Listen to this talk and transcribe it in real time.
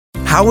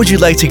How would you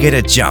like to get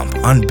a jump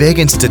on big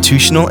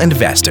institutional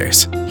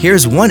investors?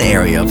 Here's one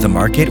area of the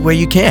market where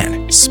you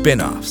can: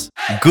 spin-offs.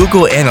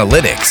 Google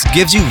Analytics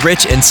gives you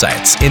rich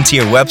insights into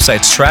your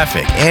website's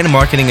traffic and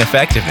marketing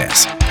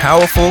effectiveness.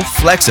 Powerful,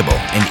 flexible,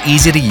 and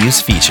easy-to-use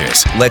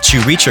features let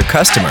you reach your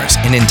customers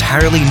in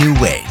entirely new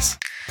ways.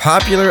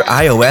 Popular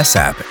iOS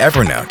app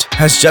Evernote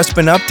has just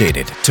been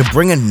updated to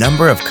bring a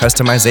number of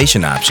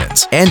customization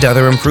options and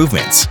other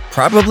improvements.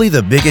 Probably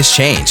the biggest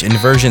change in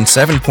version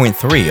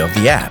 7.3 of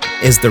the app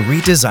is the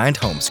redesigned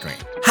home screen.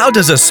 How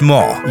does a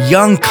small,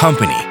 young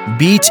company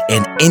beat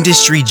an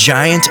industry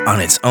giant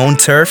on its own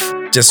turf?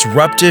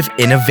 Disruptive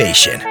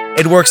innovation.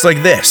 It works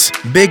like this.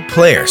 Big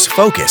players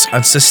focus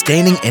on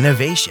sustaining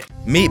innovation.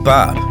 Meet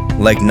Bob.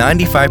 Like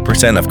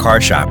 95% of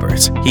car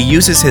shoppers, he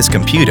uses his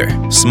computer,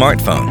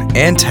 smartphone,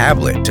 and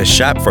tablet to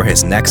shop for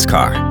his next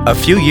car. A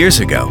few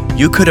years ago,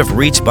 you could have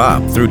reached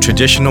Bob through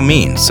traditional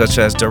means such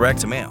as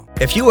direct mail.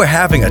 If you are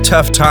having a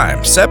tough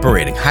time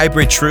separating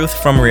hybrid truth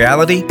from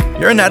reality,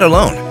 you're not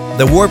alone.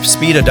 The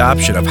warp-speed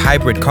adoption of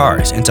hybrid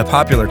cars into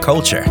popular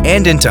culture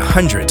and into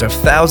hundreds of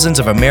thousands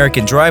of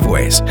American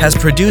driveways has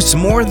produced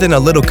more than a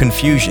little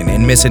confusion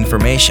and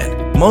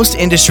misinformation. Most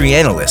industry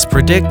analysts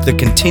predict the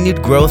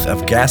continued growth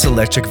of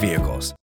gas-electric vehicles.